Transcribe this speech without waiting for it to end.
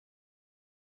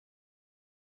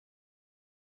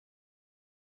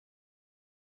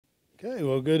Okay,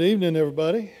 well, good evening,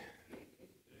 everybody.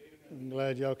 I'm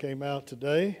glad y'all came out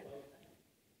today.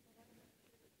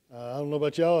 I don't know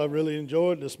about y'all, I really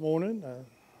enjoyed this morning.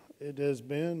 It has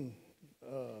been,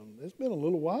 it's been a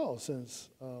little while since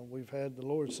we've had the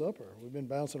Lord's Supper. We've been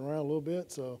bouncing around a little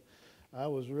bit, so I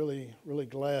was really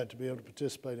glad to be able to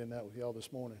participate in that with y'all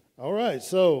this morning. All right,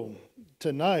 so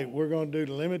tonight we're going to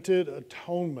do limited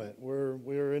atonement.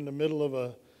 We're in the middle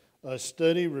of a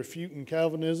study, Refuting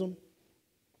Calvinism.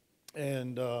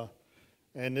 And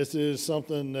this is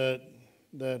something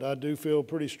that I do feel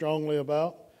pretty strongly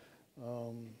about,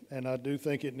 and I do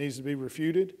think it needs to be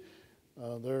refuted.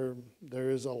 There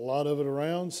is a lot of it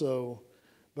around.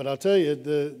 But I'll tell you,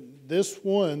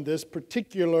 this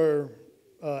particular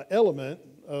element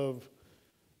of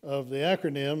the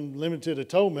acronym Limited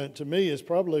Atonement, to me is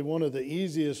probably one of the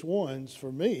easiest ones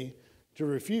for me to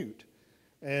refute.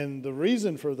 And the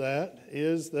reason for that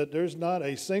is that there's not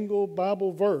a single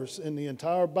Bible verse in the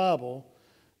entire Bible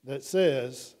that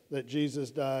says that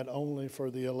Jesus died only for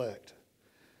the elect.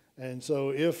 And so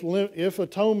if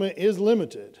atonement is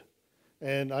limited,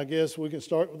 and I guess we can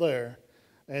start there,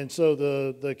 and so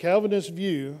the Calvinist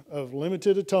view of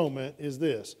limited atonement is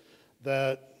this,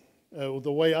 that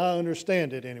the way I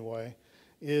understand it anyway,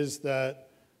 is that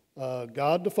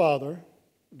God the Father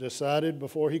decided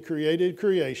before he created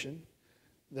creation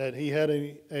that he had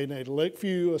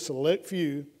a select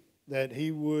few that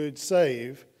he would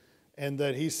save, and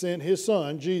that he sent his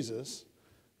son, Jesus,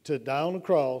 to die on the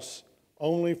cross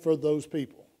only for those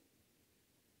people.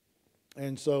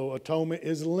 And so atonement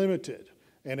is limited,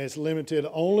 and it's limited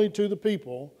only to the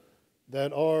people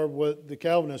that are what the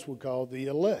Calvinists would call the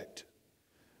elect.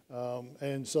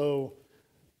 And so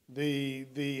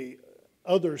the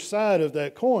other side of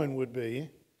that coin would be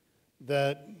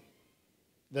that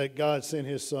God sent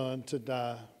his son to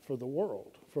die for the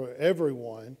world, for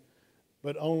everyone,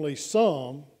 but only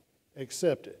some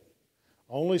accept it.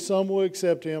 Only some will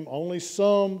accept him. Only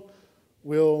some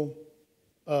will,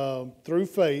 through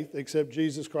faith, accept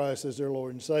Jesus Christ as their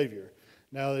Lord and Savior.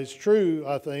 Now, it's true,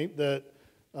 I think, that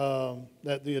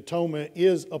the atonement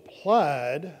is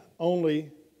applied only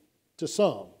to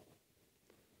some.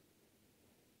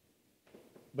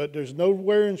 But there's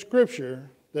nowhere in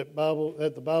Scripture that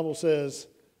the Bible says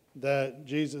that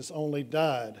Jesus only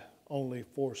died only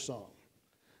for some.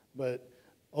 But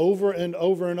over and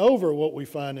over and over, what we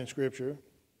find in Scripture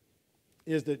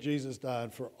is that Jesus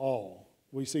died for all.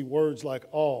 We see words like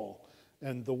all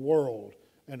and the world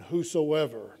and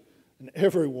whosoever and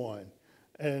everyone.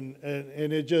 And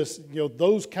it just,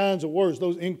 those kinds of words,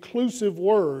 those inclusive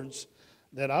words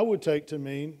that I would take to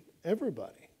mean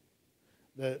everybody,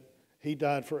 that he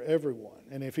died for everyone.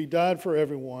 And if he died for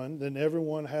everyone, then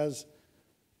everyone has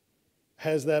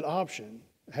that option,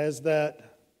 has that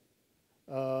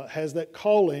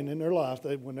calling in their life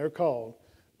that when they're called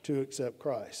to accept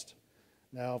Christ.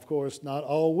 Now, of course, not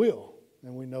all will,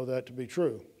 and we know that to be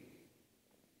true.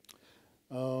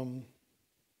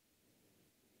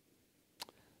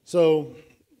 So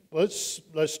let's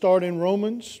start in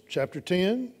Romans chapter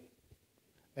 10,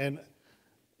 and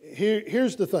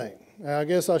here's the thing. I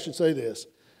guess I should say this.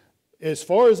 As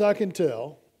far as I can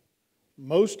tell,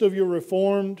 most of your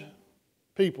Reformed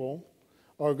people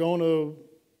are going to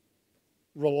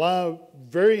rely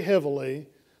very heavily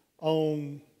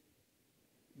on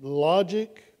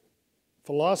logic,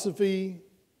 philosophy,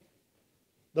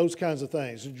 those kinds of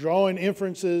things, drawing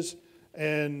inferences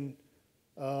and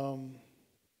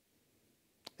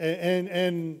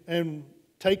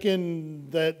taking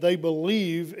that they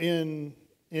believe in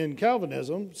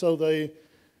Calvinism, so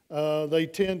they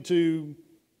tend to,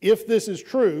 if this is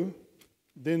true,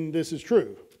 then this is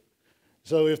true.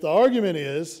 So if the argument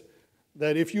is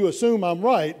that if you assume I'm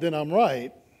right, then I'm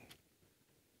right,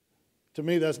 to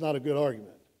me that's not a good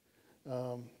argument.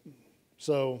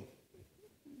 So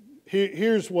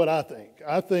here's what I think.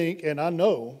 I think, and I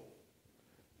know,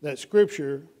 that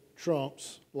Scripture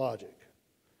trumps logic.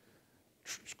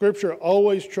 Scripture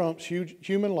always trumps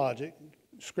human logic.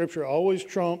 Scripture always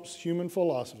trumps human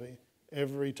philosophy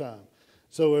every time.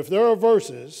 So if there are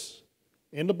verses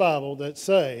in the Bible that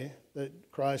say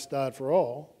that Christ died for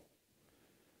all,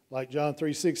 like John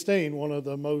 3:16, one of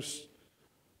the most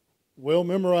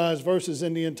well-memorized verses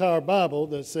in the entire Bible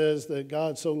that says that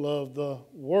God so loved the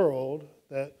world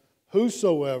that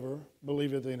whosoever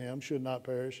believeth in him should not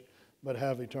perish but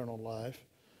have eternal life,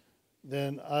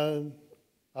 then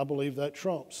I believe that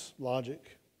trumps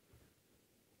logic.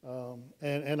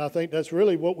 And I think that's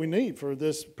really what we need for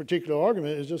this particular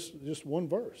argument is just one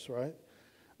verse, right?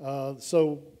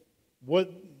 So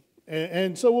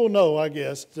we'll know, I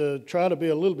guess, to try to be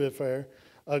a little bit fair,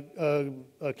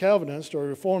 a Calvinist or a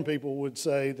Reformed people would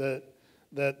say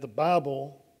that the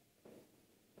Bible,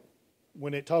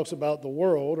 when it talks about the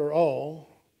world or all,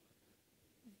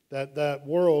 that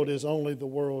world is only the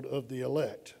world of the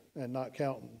elect and not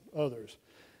counting others.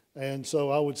 And so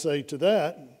I would say to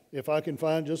that, if I can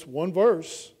find just one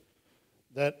verse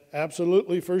that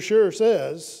absolutely for sure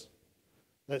says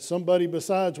that somebody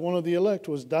besides one of the elect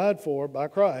was died for by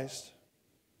Christ,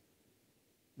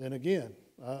 then again,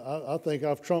 I think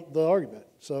I've trumped the argument.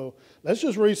 So let's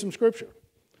just read some scripture.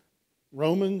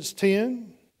 Romans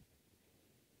 10,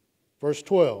 verse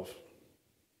 12.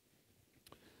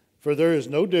 For there is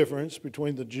no difference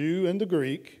between the Jew and the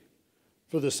Greek,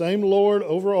 for the same Lord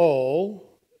over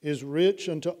all is rich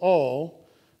unto all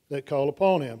that call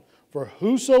upon him. For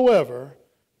whosoever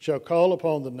shall call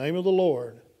upon the name of the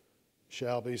Lord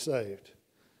shall be saved.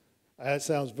 That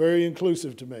sounds very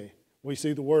inclusive to me. We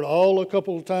see the word all a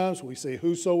couple of times. We see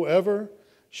whosoever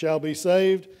shall be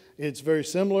saved. It's very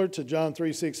similar to John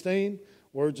 3:16,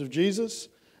 words of Jesus.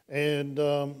 And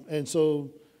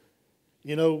so,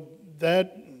 you know,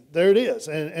 that there it is.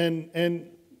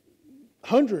 And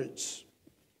hundreds,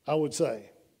 I would say.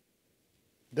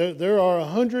 There are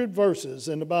 100 verses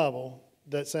in the Bible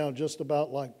that sound just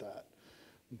about like that.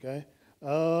 Okay?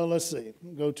 Let's see.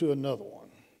 Go to another one.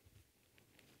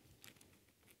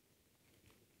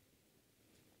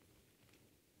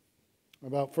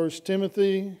 About 1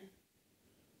 Timothy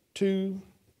 2,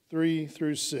 3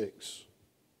 through 6.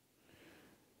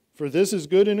 For this is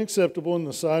good and acceptable in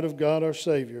the sight of God our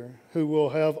Savior, who will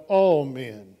have all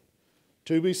men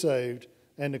to be saved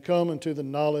and to come into the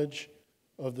knowledge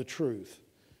of the truth.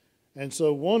 And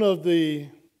so one of the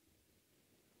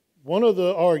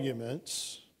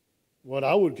arguments, what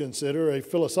I would consider a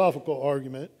philosophical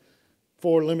argument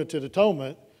for limited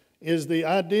atonement, is the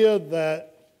idea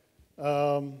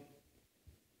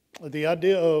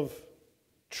of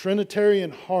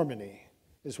Trinitarian harmony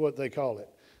is what they call it.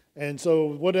 And so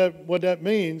what that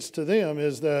means to them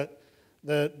is that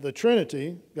the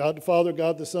Trinity, God the Father,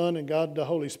 God the Son, and God the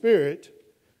Holy Spirit,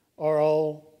 are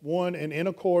all one and in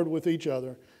accord with each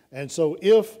other. And so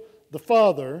if the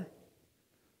Father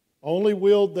only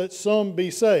willed that some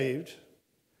be saved,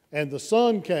 and the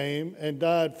Son came and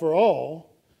died for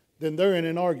all, then they're in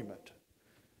an argument.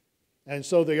 And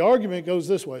so the argument goes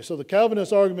this way. So the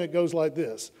Calvinist argument goes like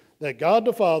this, that God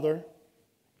the Father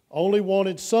only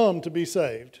wanted some to be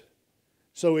saved.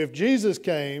 So if Jesus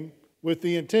came with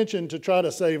the intention to try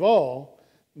to save all,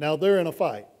 now they're in a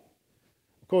fight.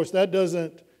 Of course,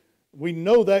 we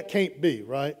know that can't be,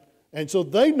 right? And so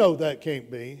they know that can't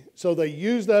be, so they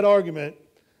use that argument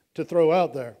to throw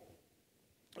out there.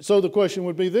 So the question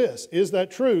would be this, is that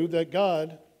true that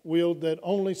God willed that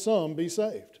only some be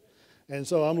saved? And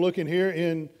so I'm looking here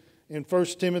in 1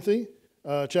 Timothy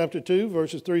chapter 2,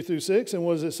 verses 3 through 6, and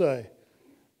what does it say?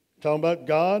 Talking about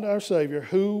God, our Savior,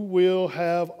 who will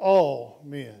have all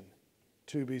men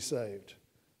to be saved,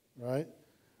 right?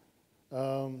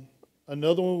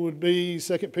 Another one would be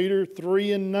 2 Peter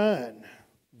 3 and 9,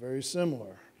 very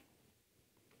similar.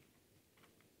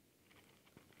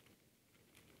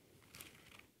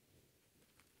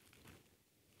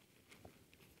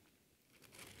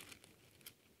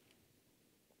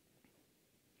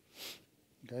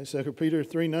 Okay, 2 Peter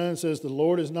 3:9 says, the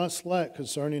Lord is not slack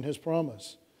concerning his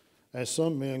promise, as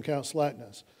some men count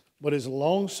slackness, but is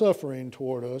long-suffering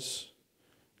toward us,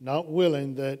 not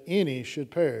willing that any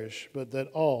should perish, but that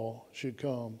all should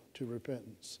come to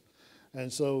repentance.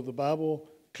 And so the Bible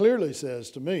clearly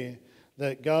says to me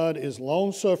that God is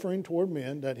long-suffering toward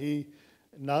men,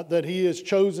 not that he has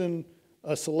chosen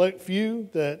a select few.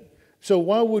 So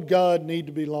why would God need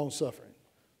to be long-suffering?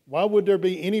 Why would there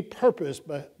be any purpose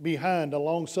behind a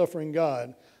long-suffering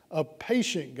God, a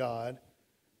patient God,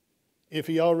 if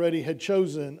he already had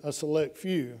chosen a select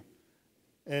few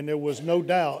and there was no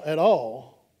doubt at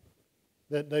all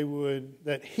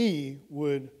that he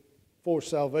would force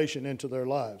salvation into their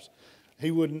lives?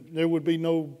 There would be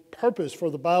no purpose for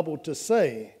the Bible to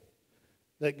say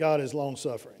that God is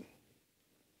long-suffering.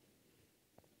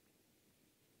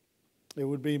 It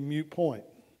would be a moot point.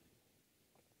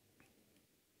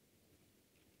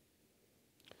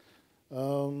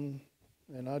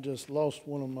 And I just lost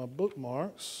one of my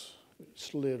bookmarks. It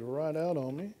slid right out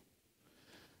on me.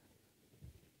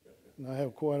 And I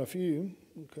have quite a few.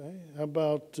 Okay. How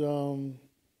about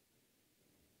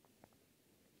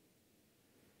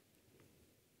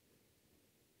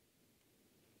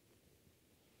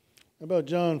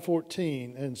John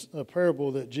 14 and a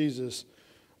parable that Jesus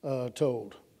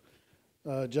told?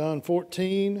 John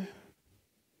 14,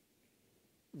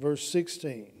 verse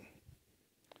 16.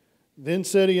 Then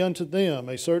said he unto them,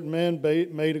 A certain man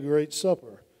made a great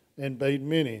supper, and bade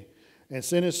many, and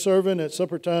sent his servant at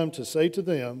supper time to say to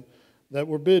them that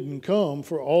were bidden, Come,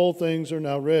 for all things are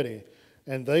now ready.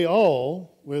 And they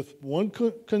all, with one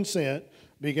consent,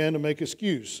 began to make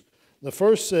excuse. The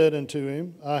first said unto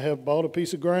him, I have bought a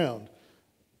piece of ground,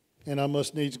 and I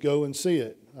must needs go and see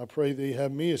it. I pray thee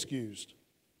have me excused.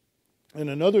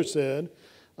 And another said,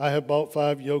 I have bought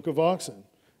 5 yoke of oxen,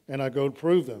 and I go to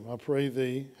prove them. I pray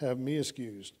thee have me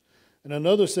excused. And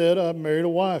another said, I have married a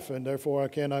wife, and therefore I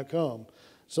cannot come.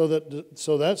 So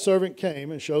that servant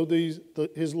came and showed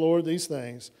his lord these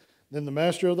things. Then the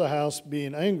master of the house,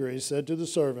 being angry, said to the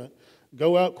servant,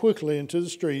 Go out quickly into the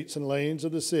streets and lanes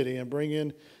of the city, and bring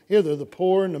in hither the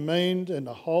poor and the maimed and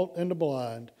the halt and the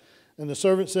blind. And the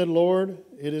servant said, Lord,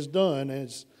 it is done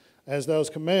as thou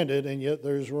hast commanded, and yet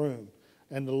there is room.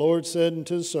 And the Lord said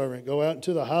unto the servant, Go out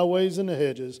into the highways and the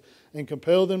hedges, and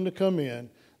compel them to come in,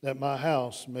 that my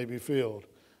house may be filled.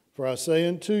 For I say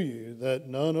unto you, that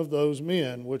none of those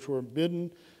men which were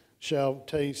bidden shall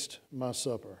taste my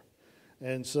supper.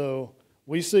 And so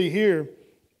we see here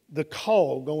the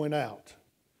call going out.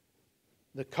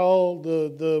 The call,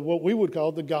 the what we would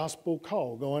call the gospel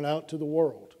call, going out to the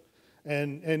world.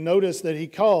 And notice that he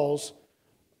calls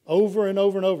over and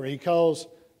over and over. He calls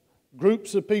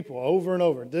groups of people over and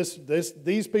over.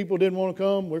 These people didn't want to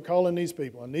come. We're calling these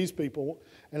people, and these people,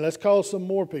 and let's call some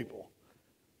more people.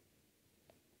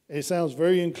 It sounds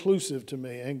very inclusive to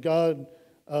me, and God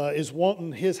is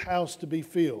wanting his house to be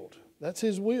filled. That's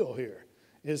his will here,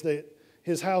 is that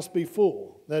his house be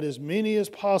full, that as many as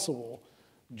possible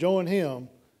join him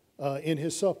in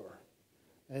his supper.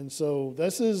 And so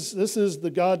this is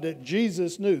the God that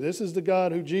Jesus knew. This is the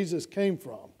God who Jesus came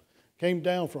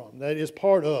down from, that is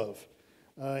part of.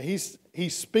 He's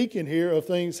speaking here of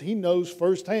things he knows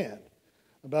firsthand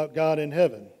about God in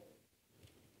heaven.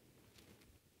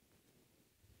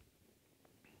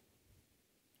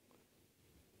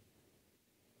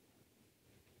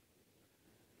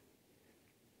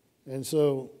 And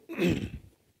so,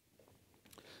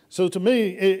 to me,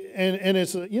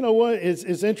 it's you know what?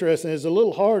 It's interesting. It's a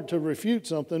little hard to refute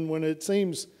something when it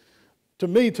seems to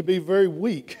me to be very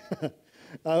weak.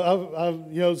 Again,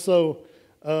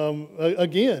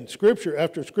 scripture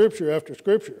after scripture after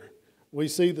scripture, we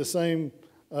see the same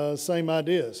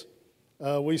ideas.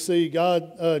 We see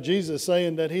Jesus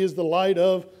saying that he is the light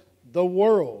of the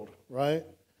world, right?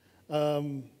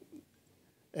 And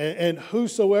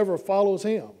whosoever follows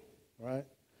him. Right?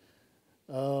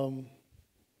 Let's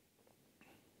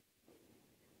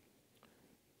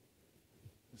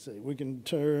see, we can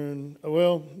turn,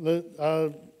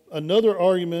 another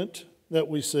argument that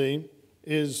we see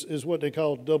is what they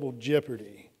call double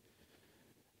jeopardy.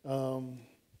 And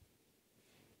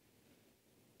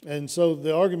so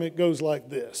the argument goes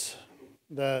like this,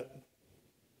 that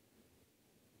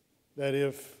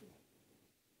if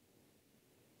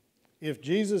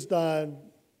Jesus died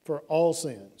for all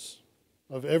sins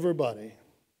of everybody,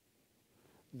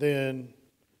 then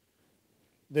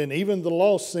even the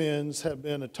lost sins have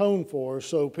been atoned for.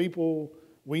 So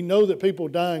we know that people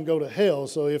die and go to hell.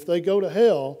 So if they go to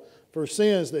hell for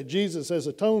sins that Jesus has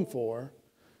atoned for,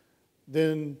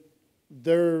 then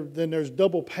there's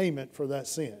double payment for that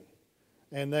sin,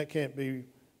 and that can't be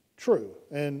true.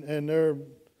 And there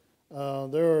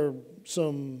are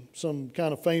some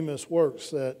kind of famous works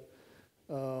that.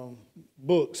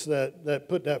 Books that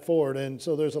put that forward. And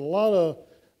so there's a lot of,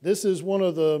 this is one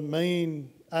of the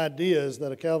main ideas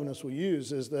that a Calvinist will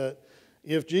use, is that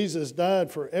if Jesus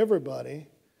died for everybody,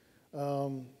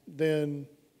 then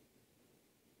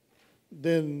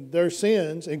their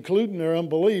sins, including their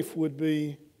unbelief, would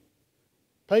be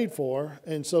paid for,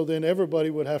 and so then everybody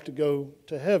would have to go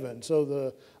to heaven. So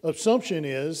the assumption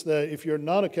is that if you're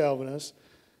not a Calvinist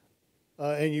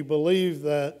and you believe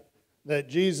that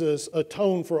Jesus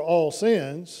atoned for all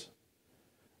sins,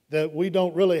 that we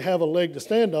don't really have a leg to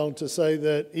stand on to say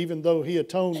that even though he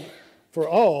atoned for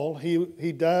all,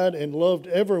 he died and loved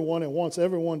everyone and wants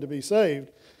everyone to be saved,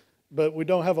 but we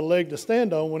don't have a leg to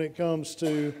stand on when it comes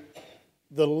to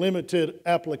the limited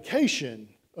application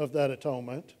of that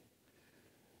atonement.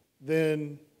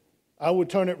 Then I would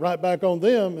turn it right back on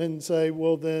them and say,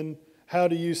 well, then how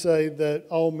do you say that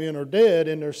all men are dead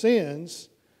in their sins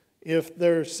if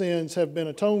their sins have been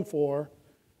atoned for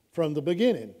from the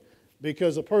beginning?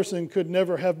 Because a person could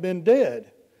never have been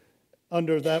dead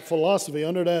under that philosophy,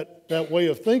 under that way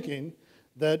of thinking,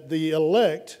 that the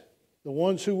elect, the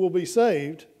ones who will be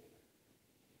saved,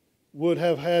 would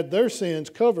have had their sins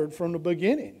covered from the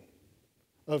beginning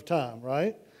of time,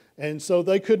 right? And so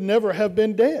they could never have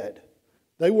been dead.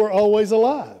 They were always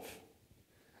alive.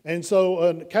 And so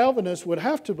a Calvinist would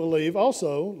have to believe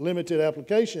also limited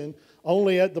application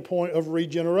only at the point of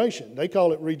regeneration. They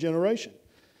call it regeneration.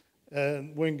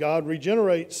 And when God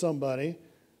regenerates somebody,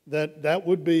 that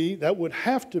would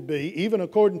have to be, even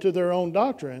according to their own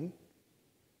doctrine,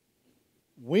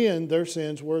 when their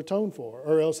sins were atoned for,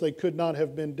 or else they could not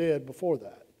have been dead before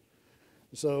that.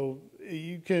 So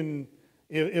you can,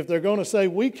 if they're going to say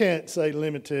we can't say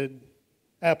limited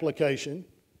application,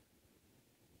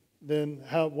 then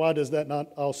why does that not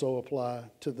also apply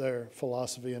to their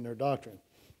philosophy and their doctrine?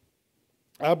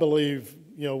 I believe,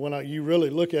 when you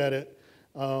really look at it,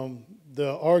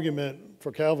 the argument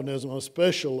for Calvinism,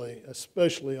 especially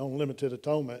on limited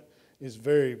atonement, is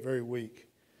very, very weak.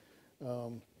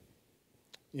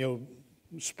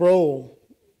 Sproul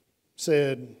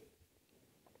said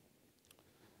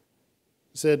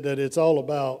that it's all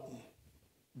about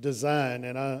design,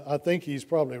 and I think he's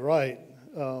probably right.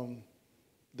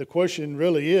 The question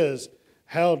really is,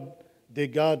 how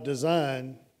did God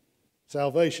design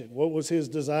salvation? What was his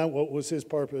design? What was his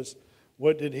purpose?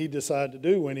 What did he decide to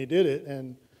do when he did it?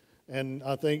 And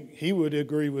I think he would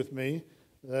agree with me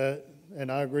that, and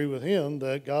I agree with him,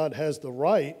 that God has the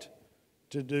right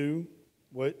to do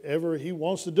whatever he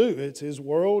wants to do. It's his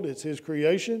world. It's his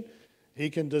creation. He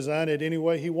can design it any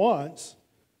way he wants.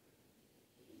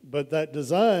 But that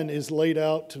design is laid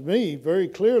out to me very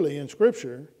clearly in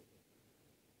Scripture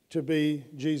to be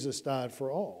Jesus died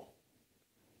for all,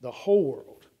 the whole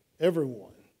world,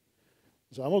 everyone.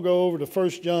 So I'm going to go over to 1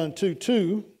 John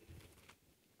 2:2.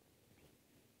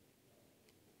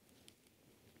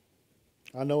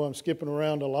 I know I'm skipping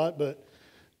around a lot, but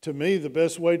to me the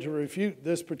best way to refute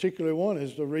this particular one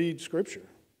is to read Scripture,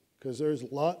 because there's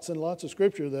lots and lots of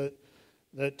Scripture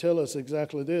that tell us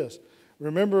exactly this.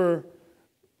 Remember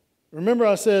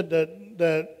I said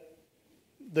that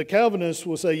the Calvinists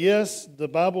will say, yes, the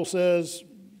Bible says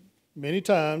many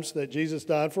times that Jesus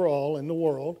died for all in the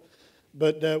world,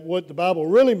 but that what the Bible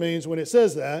really means when it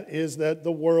says that is that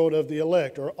the world of the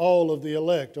elect, or all of the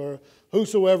elect, or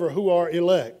whosoever who are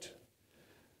elect.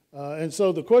 And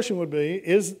so the question would be,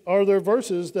 are there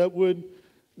verses that would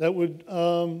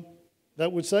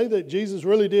say that Jesus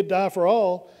really did die for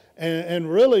all, and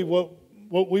really what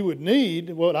we would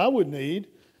need, what I would need,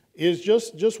 is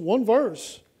just one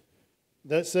verse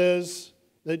that says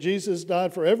that Jesus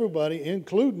died for everybody,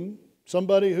 including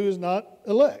somebody who is not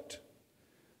elect.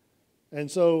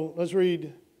 And so let's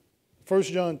read 1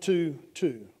 John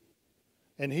 2:2.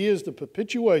 And he is the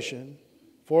propitiation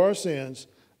for our sins,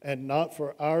 and not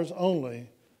for ours only,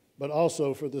 but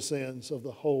also for the sins of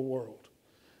the whole world.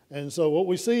 And so what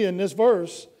we see in this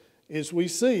verse is we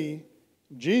see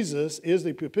Jesus is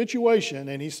the propitiation,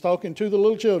 and he's talking to the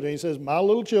little children. He says, my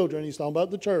little children, he's talking about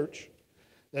the church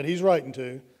that he's writing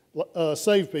to,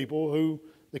 saved people who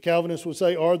the Calvinists would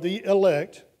say are the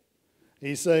elect.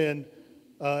 He's saying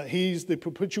he's the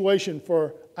propitiation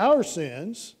for our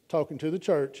sins, talking to the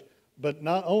church, but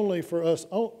not only for us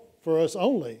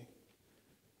only,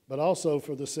 but also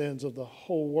for the sins of the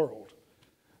whole world.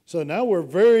 So now we're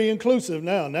very inclusive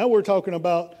now. Now we're talking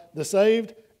about the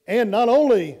saved, and not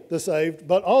only the saved,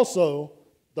 but also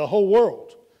the whole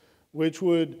world, which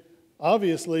would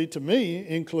obviously, to me,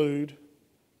 include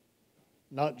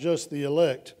not just the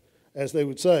elect, as they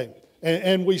would say.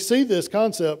 And we see this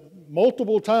concept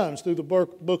multiple times through the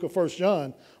book of 1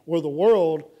 John, where the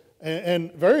world,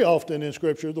 and very often in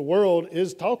Scripture, the world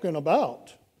is talking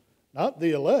about not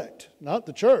the elect, not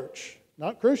the church,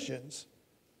 not Christians,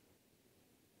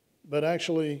 but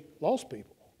actually lost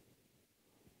people.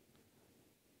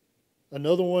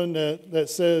 Another one that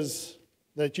says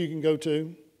that you can go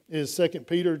to is 2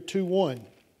 Peter 2:1.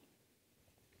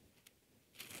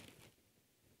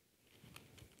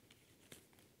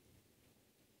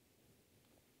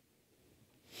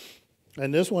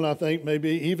 And this one I think may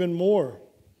be even more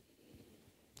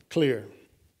clear.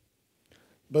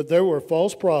 But there were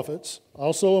false prophets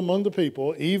also among the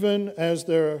people, even as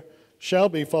there shall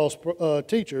be false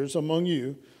teachers among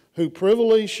you, who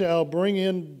privily shall bring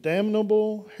in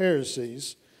damnable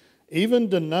heresies, even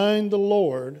denying the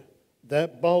Lord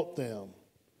that bought them,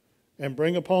 and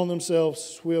bring upon themselves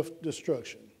swift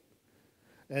destruction.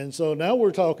 And so now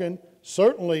we're talking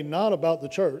certainly not about the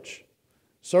church,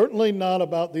 certainly not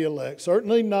about the elect,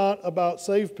 certainly not about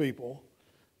saved people.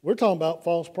 We're talking about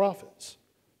false prophets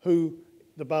who,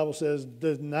 the Bible says,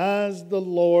 denies the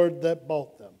Lord that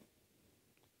bought them.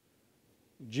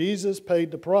 Jesus paid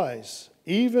the price,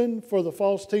 even for the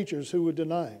false teachers who would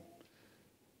deny him.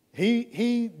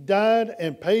 He died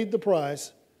and paid the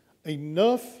price,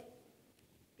 enough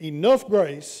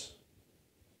grace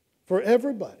for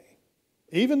everybody,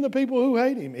 even the people who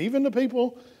hate him, even the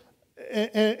people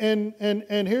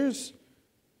And here's,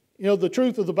 the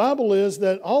truth of the Bible is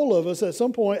that all of us at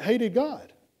some point hated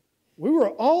God. We were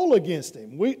all against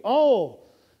him. We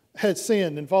all had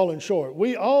sinned and fallen short.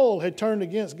 We all had turned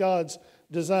against God's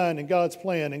design and God's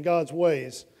plan and God's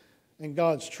ways and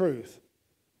God's truth.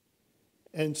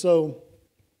 And so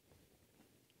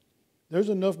there's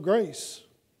enough grace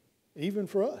even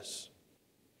for us,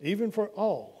 even for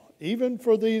all, even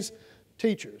for these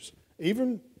teachers,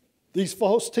 even these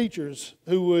false teachers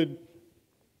who would,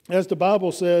 as the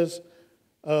Bible says,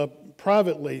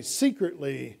 privately,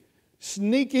 secretly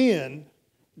sneak in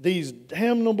these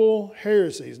damnable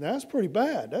heresies. Now, that's pretty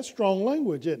bad. That's strong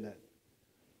language, isn't it?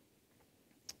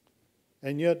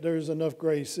 And yet there's enough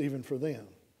grace even for them.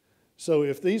 So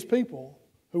if these people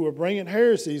who are bringing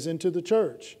heresies into the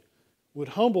church would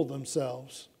humble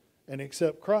themselves and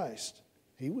accept Christ,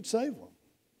 he would save them.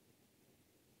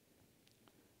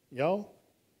 Y'all,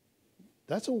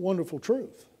 that's a wonderful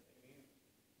truth.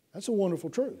 That's a wonderful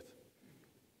truth.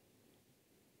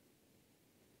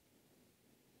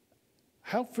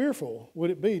 How fearful would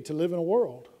it be to live in a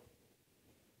world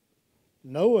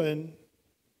knowing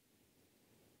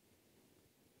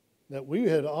that we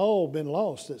had all been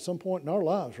lost at some point in our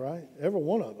lives, right? Every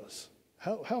one of us.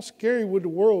 How scary would the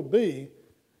world be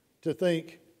to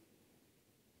think,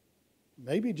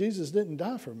 maybe Jesus didn't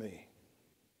die for me.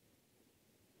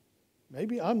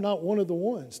 Maybe I'm not one of the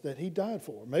ones that he died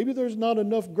for. Maybe there's not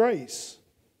enough grace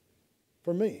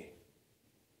for me.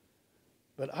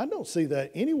 But I don't see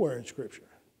that anywhere in Scripture.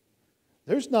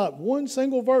 There's not one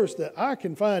single verse that I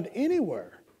can find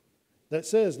anywhere that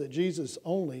says that Jesus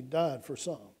only died for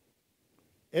some.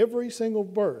 Every single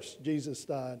verse, Jesus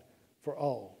died for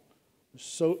all.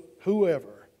 So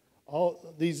whoever,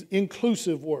 all these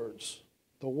inclusive words,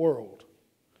 the world.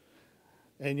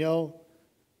 And y'all,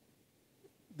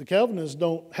 the Calvinists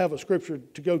don't have a scripture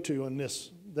to go to in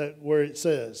this, that where it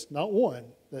says, not one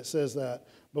that says that,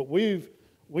 but we've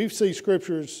seen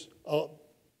scriptures,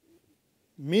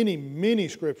 many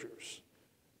scriptures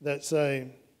that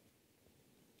say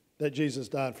that Jesus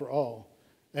died for all.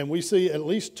 And we see at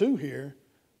least two here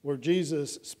where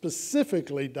Jesus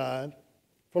specifically died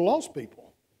for lost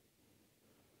people.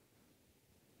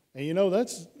 And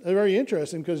that's very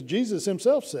interesting because Jesus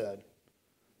himself said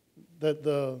that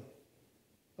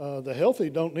the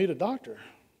healthy don't need a doctor.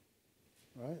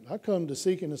 Right? I come to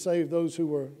seek and to save those who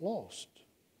were lost.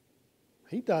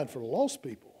 He died for lost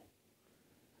people.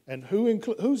 And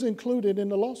who's included in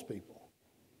the lost people?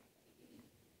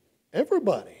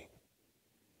 Everybody.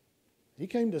 He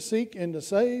came to seek and to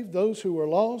save those who were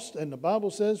lost, and the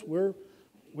Bible says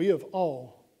we have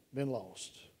all been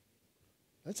lost.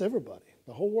 That's everybody,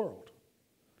 the whole world.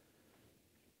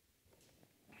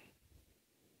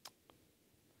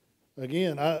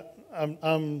 Again,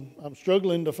 I'm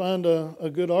struggling to find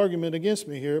a good argument against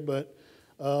me here, but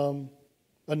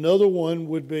another one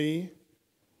would be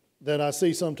that I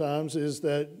see sometimes is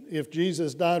that if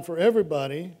Jesus died for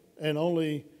everybody and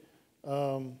only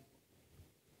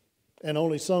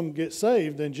some get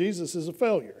saved, then Jesus is a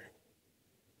failure.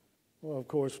 Well, of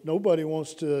course, nobody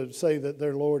wants to say that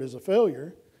their Lord is a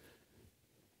failure,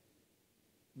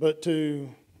 but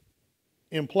to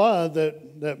imply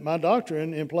that my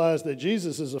doctrine implies that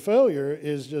Jesus is a failure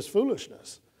is just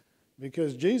foolishness,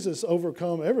 because Jesus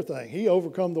overcome everything. He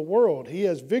overcome the world. He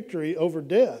has victory over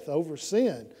death, over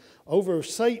sin, over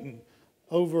Satan,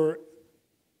 over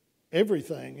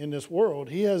everything in this world.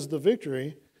 He has the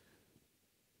victory.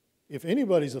 If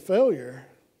anybody's a failure,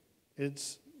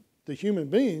 it's the human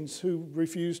beings who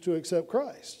refuse to accept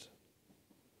Christ.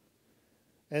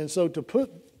 And so to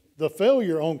put the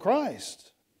failure on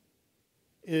Christ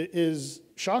is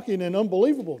shocking and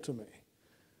unbelievable to me,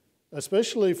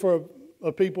 especially for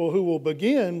a people who will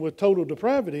begin with total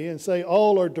depravity and say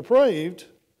all are depraved,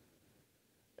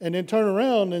 and then turn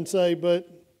around and say,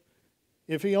 but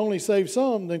if he only saved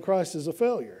some, then Christ is a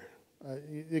failure.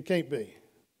 It can't be.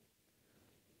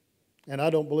 And I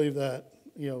don't believe that,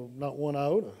 not one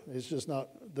iota. It's just not,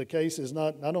 the case is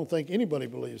not, I don't think anybody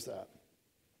believes that.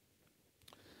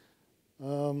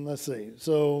 Let's see.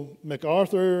 So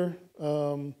MacArthur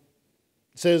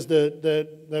says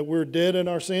that we're dead in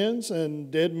our sins,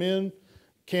 and dead men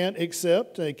can't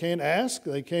accept, they can't ask,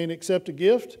 they can't accept a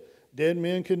gift. Dead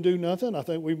men can do nothing. I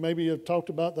think we maybe have talked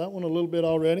about that one a little bit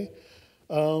already.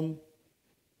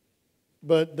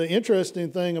 But the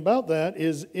interesting thing about that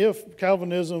is if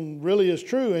Calvinism really is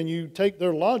true and you take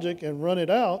their logic and run it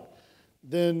out,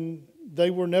 then they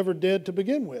were never dead to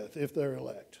begin with if they're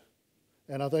elect.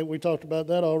 And I think we talked about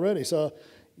that already. So,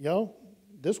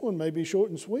 this one may be short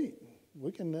and sweet.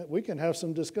 We can have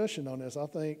some discussion on this. I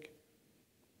think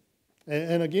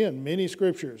And again, many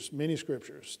scriptures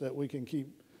that we can keep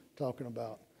talking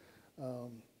about.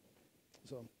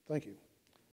 So thank you.